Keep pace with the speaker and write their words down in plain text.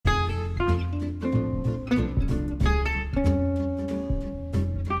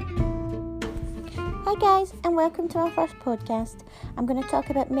guys, and welcome to our first podcast. I'm going to talk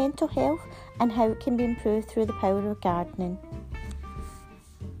about mental health and how it can be improved through the power of gardening.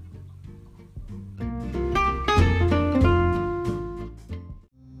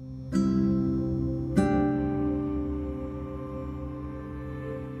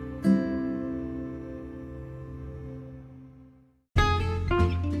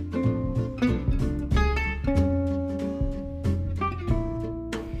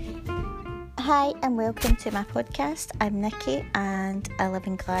 Hi and welcome to my podcast. I'm Nikki and I live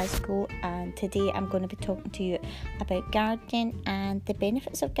in Glasgow, and today I'm going to be talking to you about gardening and the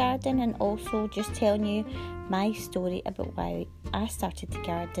benefits of gardening, and also just telling you my story about why I started to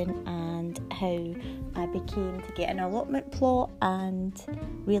garden and how I became to get an allotment plot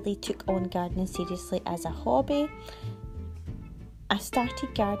and really took on gardening seriously as a hobby. I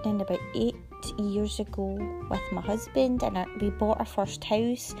started gardening about 8 years ago with my husband, and we bought our first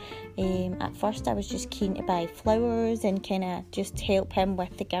house. At first I was just keen to buy flowers and kind of just help him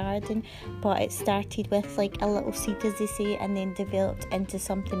with the garden, but it started with like a little seed, as they say, and then developed into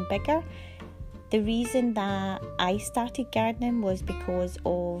something bigger. The reason that I started gardening was because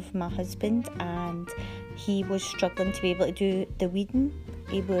of my husband, and he was struggling to be able to do the weeding.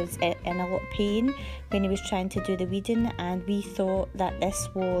 He was in a lot of pain when he was trying to do the weeding, and we thought that this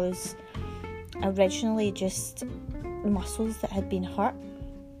was originally just muscles that had been hurt,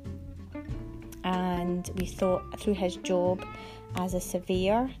 and we thought through his job as a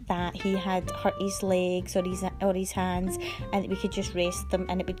surveyor that he had hurt his legs or his hands, and that we could just rest them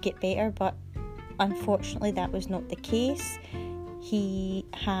and it would get better. But unfortunately that was not the case. He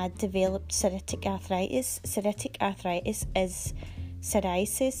had developed psoriatic arthritis. Psoriatic arthritis is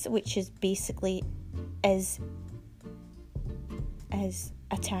psoriasis, which is basically is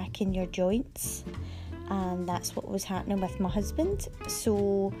attacking your joints, and that's what was happening with my husband.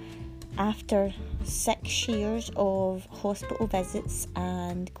 So after 6 years of hospital visits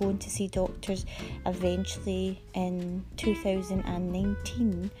and going to see doctors, eventually in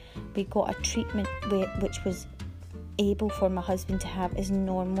 2019 we got a treatment which was able for my husband to have as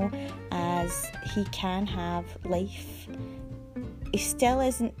normal as he can have life. He still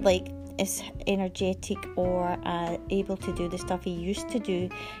isn't like as energetic or able to do the stuff he used to do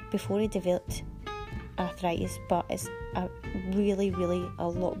before he developed arthritis, but it's really a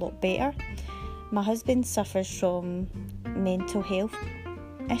lot better. My husband suffers from mental health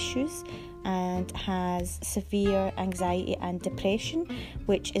issues and has severe anxiety and depression,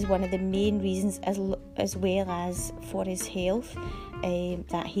 which is one of the main reasons, as well as for his health,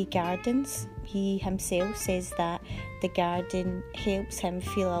 that he gardens. He himself says that the garden helps him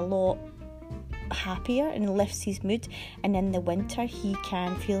feel a lot happier and lifts his mood, and in the winter he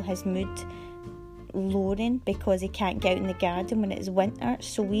can feel his mood lowering because he can't get out in the garden when it's winter.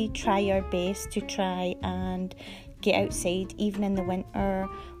 So we try our best to try and get outside even in the winter,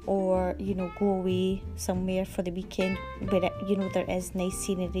 or go away somewhere for the weekend where there is nice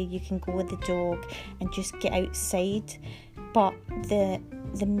scenery. You can go with the dog and just get outside. But the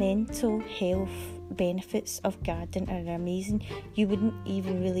mental health benefits of gardening are amazing. You wouldn't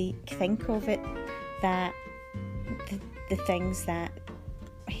even really think of it, that the things that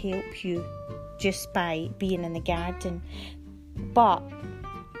help you just by being in the garden. But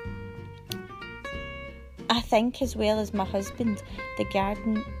I think, as well as my husband, the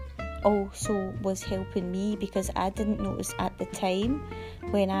garden also was helping me, because I didn't notice at the time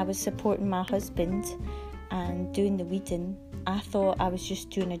when I was supporting my husband and doing the weeding. I thought I was just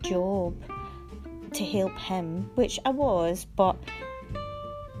doing a job to help him, which I was, but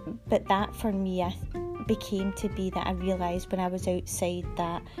that for me became to be that I realised when I was outside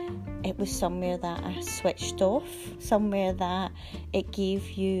that it was somewhere that I switched off, somewhere that it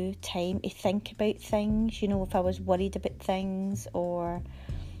gave you time to think about things. If I was worried about things, or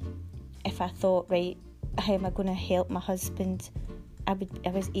if I thought, right, how am I going to help my husband, I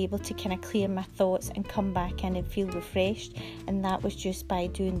was able to kind of clear my thoughts and come back in and feel refreshed, and that was just by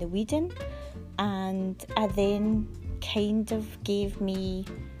doing the weeding. And I then kind of gave me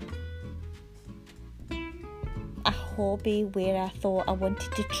a hobby where I thought I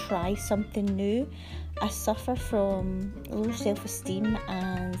wanted to try something new. I suffer from low self-esteem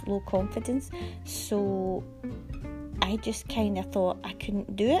and low confidence, so I just kind of thought I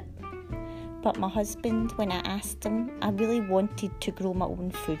couldn't do it. But my husband, when I asked him, I really wanted to grow my own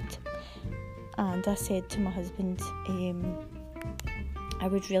food, and I said to my husband, I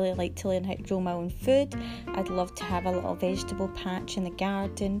would really like to learn how to grow my own food. I'd love to have a little vegetable patch in the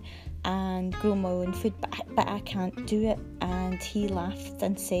garden and grow my own food, but I can't do it. And he laughed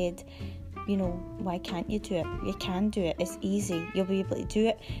and said, why can't you do it? You can do it. It's easy. You'll be able to do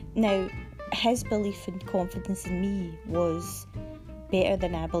it. Now, his belief and confidence in me was better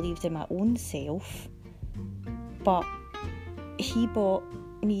than I believed in my own self. But he bought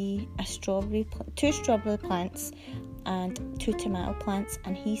me two strawberry plants and 2 tomato plants,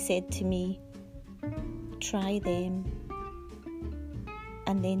 and he said to me, try them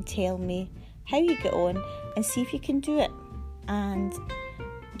and then tell me how you get on and see if you can do it. And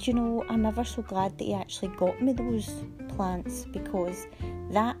I'm ever so glad that he actually got me those plants, because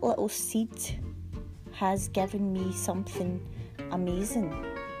that little seed has given me something amazing.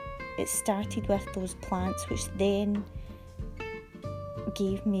 It started with those plants, which then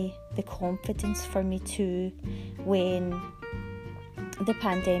gave me the confidence for me to, when the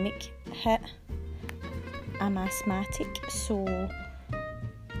pandemic hit. I'm asthmatic, so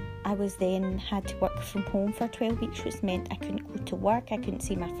I was then had to work from home for 12 weeks, which meant I couldn't go to work, I couldn't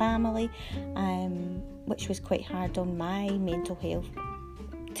see my family, which was quite hard on my mental health,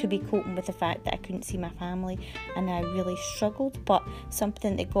 to be coping with the fact that I couldn't see my family, and I really struggled. But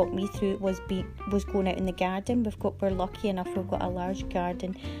something that got me through it was going out in the garden. We're lucky enough, we've got a large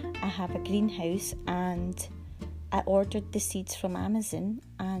garden. I have a greenhouse, and I ordered the seeds from Amazon,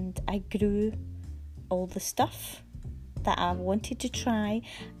 and I grew all the stuff that I wanted to try.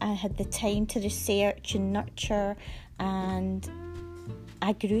 I had the time to research and nurture, and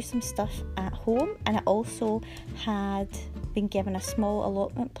I grew some stuff at home. And I also had been given a small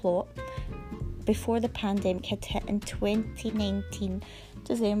allotment plot before the pandemic had hit in 2019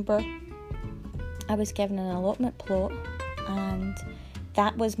 December. I was given an allotment plot, and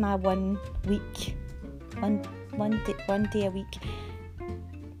that was my 1 day a week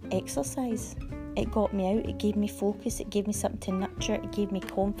exercise. It got me out, it gave me focus, it gave me something to nurture, it gave me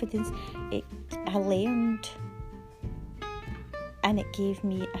confidence. I learned, and it gave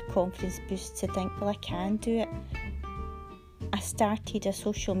me a confidence boost to think, well, I can do it. I started a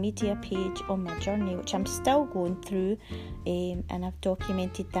social media page on my journey, which I'm still going through, and I've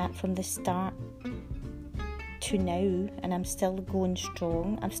documented that from the start to now, and I'm still going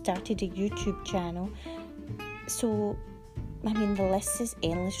strong. I've started a YouTube channel, so the list is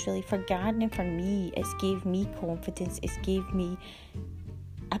endless really. For gardening, for me, it's gave me confidence, it's gave me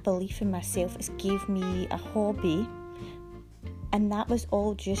a belief in myself, it's gave me a hobby, and that was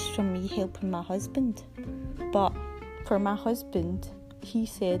all just from me helping my husband. But for my husband, he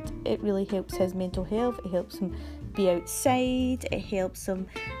said it really helps his mental health, it helps him be outside, it helps him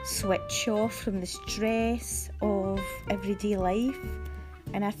switch off from the stress of everyday life.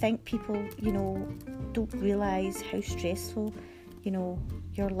 And I think people, don't realise how stressful,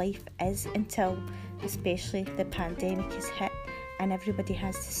 your life is until especially the pandemic has hit and everybody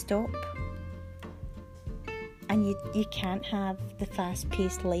has to stop. And you can't have the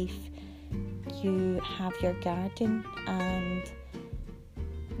fast-paced life. You have your garden, and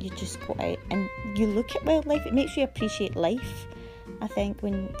you just go out and you look at wildlife. It makes you appreciate life. I think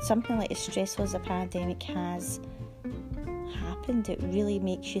when something like as stressful as a pandemic has happened, it really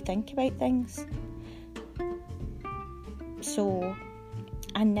makes you think about things. So,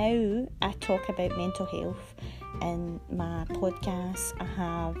 and now I talk about mental health in my podcasts. I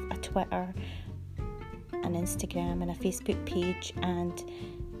have a Twitter, an Instagram, and a Facebook page, and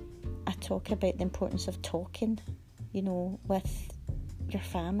I talk about the importance of talking, with your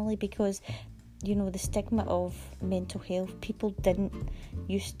family, because the stigma of mental health, people didn't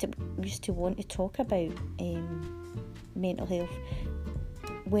used to want to talk about mental health,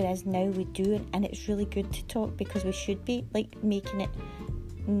 whereas now we do, and it's really good to talk, because we should be making it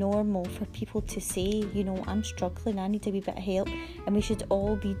normal for people to say, I'm struggling, I need a wee bit of help, and we should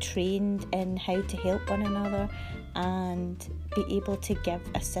all be trained in how to help one another and be able to give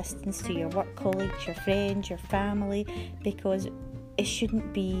assistance to your work colleagues, your friends, your family, because it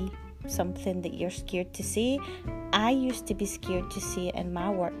shouldn't be something that you're scared to say. I used to be scared to say it in my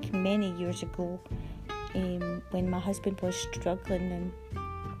work many years ago, when my husband was struggling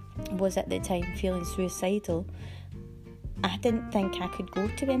and was at the time feeling suicidal. I didn't think I could go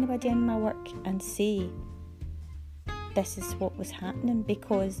to anybody in my work and say this is what was happening,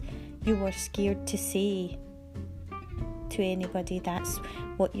 because you were scared to say to anybody that's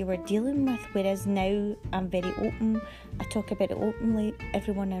what you were dealing with. Whereas now I'm very open, I talk about it openly.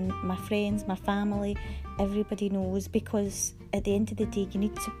 Everyone in my friends, my family, everybody knows, because at the end of the day you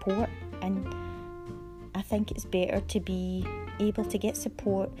need support, and I think it's better to be able to get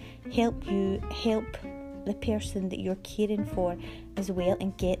support, help the person that you're caring for as well,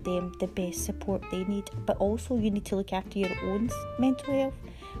 and get them the best support they need. But also you need to look after your own mental health,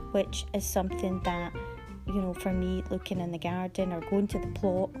 which is something that, for me, looking in the garden or going to the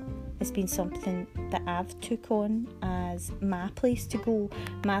plot, It's been something that I've took on as my place to go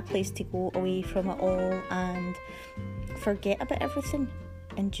away from it all and forget about everything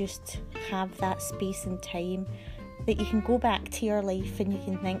and just have that space and time that you can go back to your life and you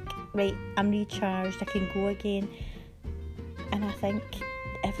can think, right, I'm recharged, I can go again. And I think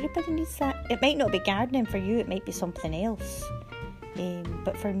everybody needs that. It might not be gardening for you, it might be something else.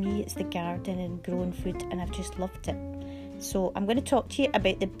 But for me, it's the garden and growing food, and I've just loved it. So I'm going to talk to you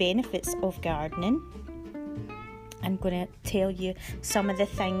about the benefits of gardening. I'm going to tell you some of the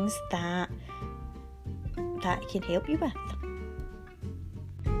things that it can help you with.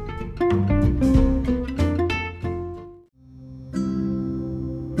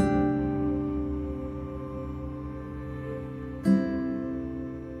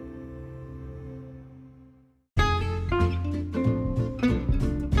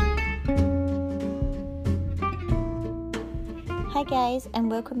 Hi guys, and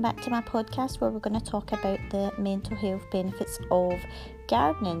welcome back to my podcast where we're going to talk about the mental health benefits of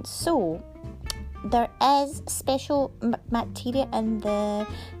gardening. So there is special bacteria in the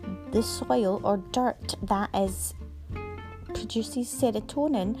soil or dirt that produces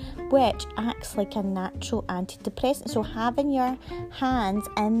serotonin, which acts like a natural antidepressant. So having your hands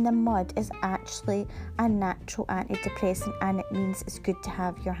in the mud is actually a natural antidepressant, and it means it's good to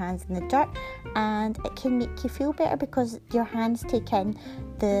have your hands in the dirt, and it can make you feel better because your hands take in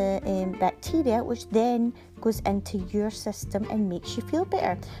the bacteria, which then goes into your system and makes you feel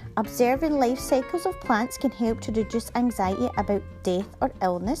better. Observing life cycles of plants can help to reduce anxiety about death or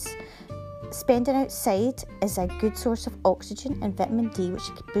illness. Spending outside is a good source of oxygen and vitamin D, which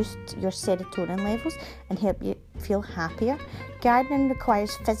can boost your serotonin levels and help you feel happier. Gardening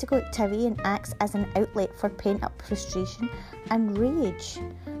requires physical activity and acts as an outlet for pent-up frustration and rage.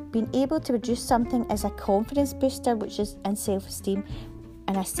 Being able to produce something is a confidence booster, which is in self-esteem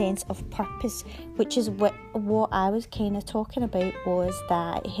and a sense of purpose, which is what I was kind of talking about, was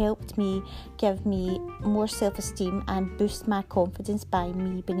that it helped me give me more self-esteem and boost my confidence by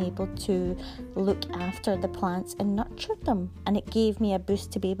me being able to look after the plants and nurture them, and it gave me a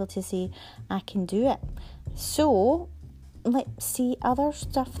boost to be able to say I can do it. So let's see other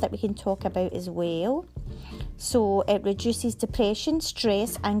stuff that we can talk about as well. So it reduces depression,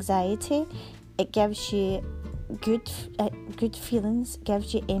 stress, anxiety. It gives you good feelings,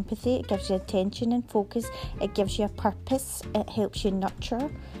 gives you empathy, it gives you attention and focus, it gives you a purpose, it helps you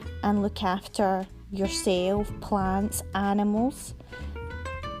nurture and look after yourself, plants, animals.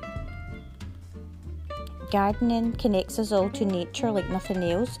 Gardening connects us all to nature like nothing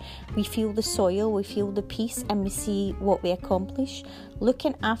else. We feel the soil, we feel the peace, and we see what we accomplish.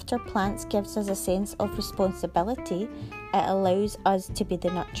 Looking after plants gives us a sense of responsibility. It allows us to be the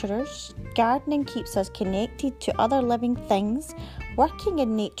nurturers. Gardening keeps us connected to other living things. Working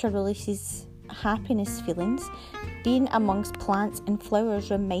in nature releases happiness feelings. Being amongst plants and flowers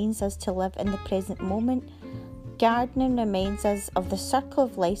reminds us to live in the present moment. Gardening reminds us of the circle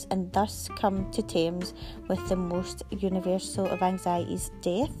of life and thus come to terms with the most universal of anxieties,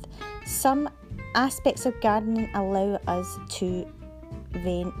 death. Some aspects of gardening allow us to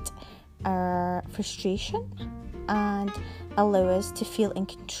vent our frustration and allow us to feel in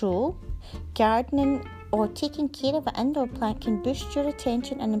control. Gardening or taking care of an indoor plant can boost your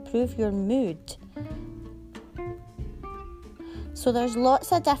attention and improve your mood. So there's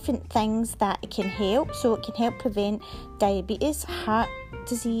lots of different things that it can help. So it can help prevent diabetes, heart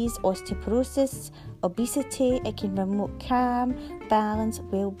disease, osteoporosis, obesity. It can promote calm, balance,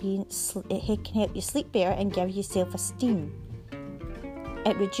 well-being. It can help you sleep better and give you self-esteem.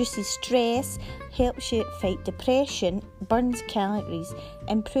 It reduces stress, helps you fight depression, burns calories,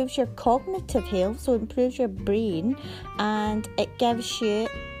 improves your cognitive health, so it improves your brain, and it gives you,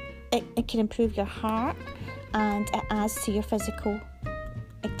 it can improve your heart, and it adds to your physical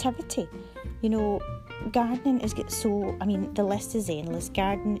activity. You know, gardening the list is endless.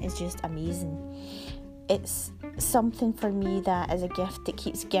 Gardening is just amazing. It's something for me that is a gift that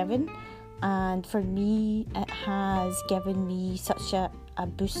keeps giving, and for me it has given me such a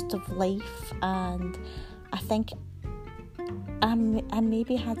boost of life, and I think I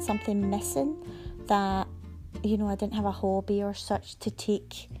maybe had something missing, that, you know, I didn't have a hobby or such to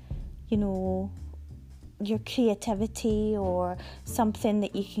take, you know, your creativity or something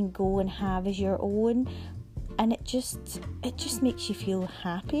that you can go and have as your own, and it just makes you feel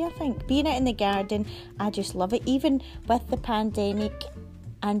happy. I think being out in the garden, I just love it. Even with the pandemic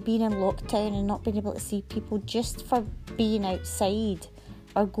and being in lockdown and not being able to see people, just for being outside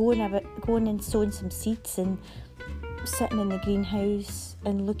or going and sowing some seeds and sitting in the greenhouse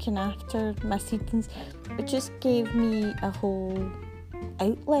and looking after my seedlings, it just gave me a whole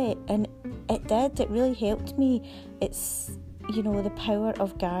outlet, and it really helped me. It's, you know, the power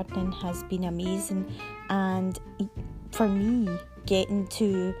of gardening has been amazing, and for me, getting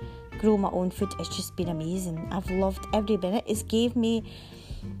to grow my own food has just been amazing. I've loved every minute. It's gave me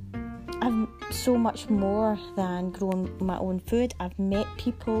so much more than growing my own food. I've met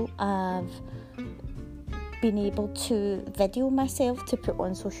people, I've been able to video myself to put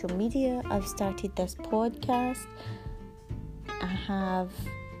on social media, I've started this podcast, I have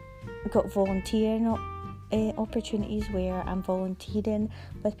got volunteering opportunities where I'm volunteering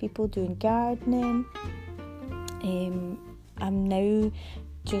with people doing gardening. I'm now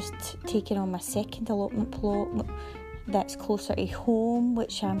just taking on my second allotment plot that's closer to home,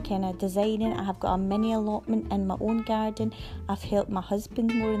 which I'm kind of designing. I have got a mini allotment in my own garden. I've helped my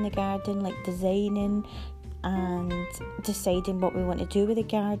husband more in the garden, like designing and deciding what we want to do with the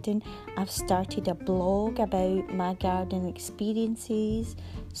garden. I've started a blog about my gardening experiences.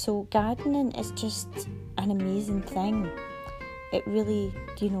 So gardening is just an amazing thing. It really,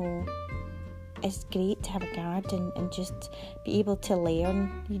 you know, it's great to have a garden and just be able to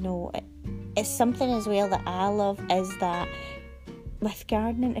learn. You know, it's something as well that I love, is that with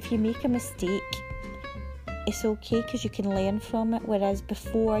gardening, if you make a mistake, it's okay because you can learn from it. Whereas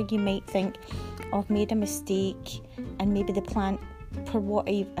before, you might think, oh, I've made a mistake, and maybe the plant, for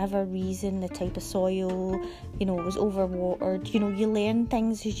whatever reason, the type of soil, you know, was overwatered. You know, you learn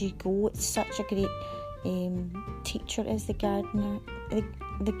things as you go. It's such a great teacher is the gardener,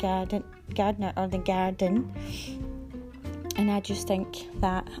 the gardener or the garden. And I just think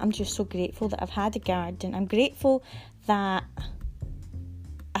that I'm just so grateful that I've had a garden. I'm grateful that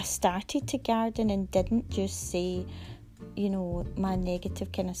I started to garden and didn't just say, you know, my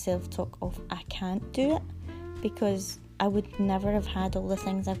negative kind of self-talk of I can't do it, because I would never have had all the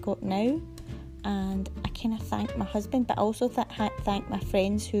things I've got now. And I kind of thank my husband, but also thank my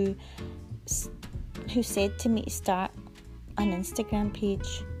friends who said to me to start an Instagram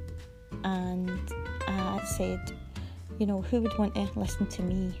page. And I said, you know, who would want to listen to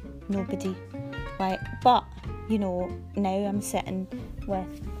me? Nobody, right? But, you know, now I'm sitting with,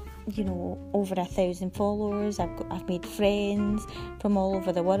 you know, over 1,000 followers. I've made friends from all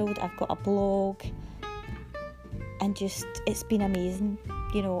over the world. I've got a blog, and just, it's been amazing.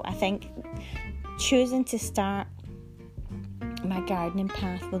 You know, I think choosing to start my gardening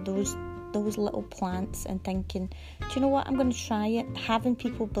path with those little plants and thinking, do you know what, I'm going to try it. Having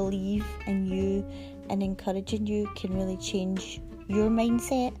people believe in you and encouraging you can really change your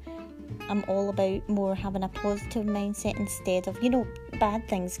mindset. I'm all about more having a positive mindset instead of, you know, bad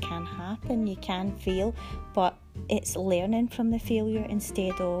things can happen, you can fail, but it's learning from the failure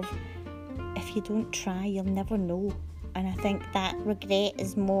instead of, if you don't try, you'll never know. And I think that regret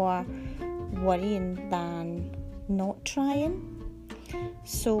is more worrying than not trying.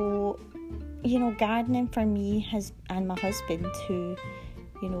 So, you know, gardening for me and my husband, who,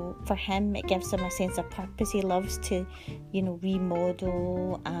 you know, for him it gives him a sense of purpose. He loves to, you know,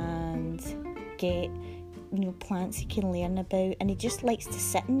 remodel and get, you know, plants he can learn about, and he just likes to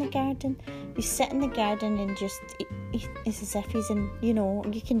sit in the garden. You sit in the garden and just, it's as if he's in, you know,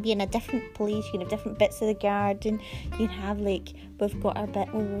 you can be in a different place, you can have different bits of the garden. You can have, like, we've got our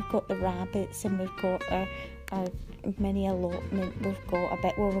bit where we've got the rabbits, and we've got our mini allotment, we've got a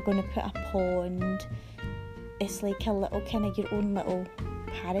bit where we're going to put a pond. It's like a little kind of your own little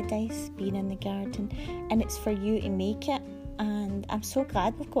paradise being in the garden, and it's for you to make it. And I'm so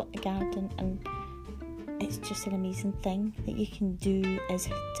glad we've got a garden, and it's just an amazing thing that you can do, is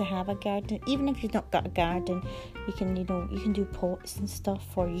to have a garden. Even if you've not got a garden, you can, you know, you can do pots and stuff,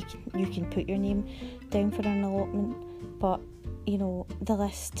 or you can put your name down for an allotment. But, you know, the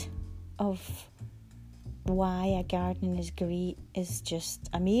list of why a garden is great is just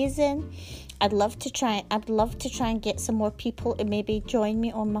amazing. I'd love to try and get some more people to maybe join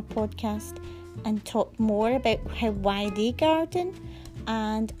me on my podcast and talk more about why they garden,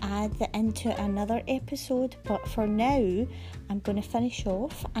 and add that into another episode. But for now, I'm going to finish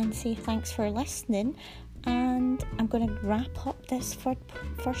off and say thanks for listening, and I'm going to wrap up this first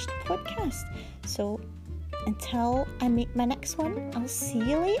podcast. So until I make my next one, I'll see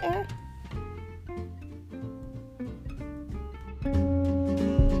you later.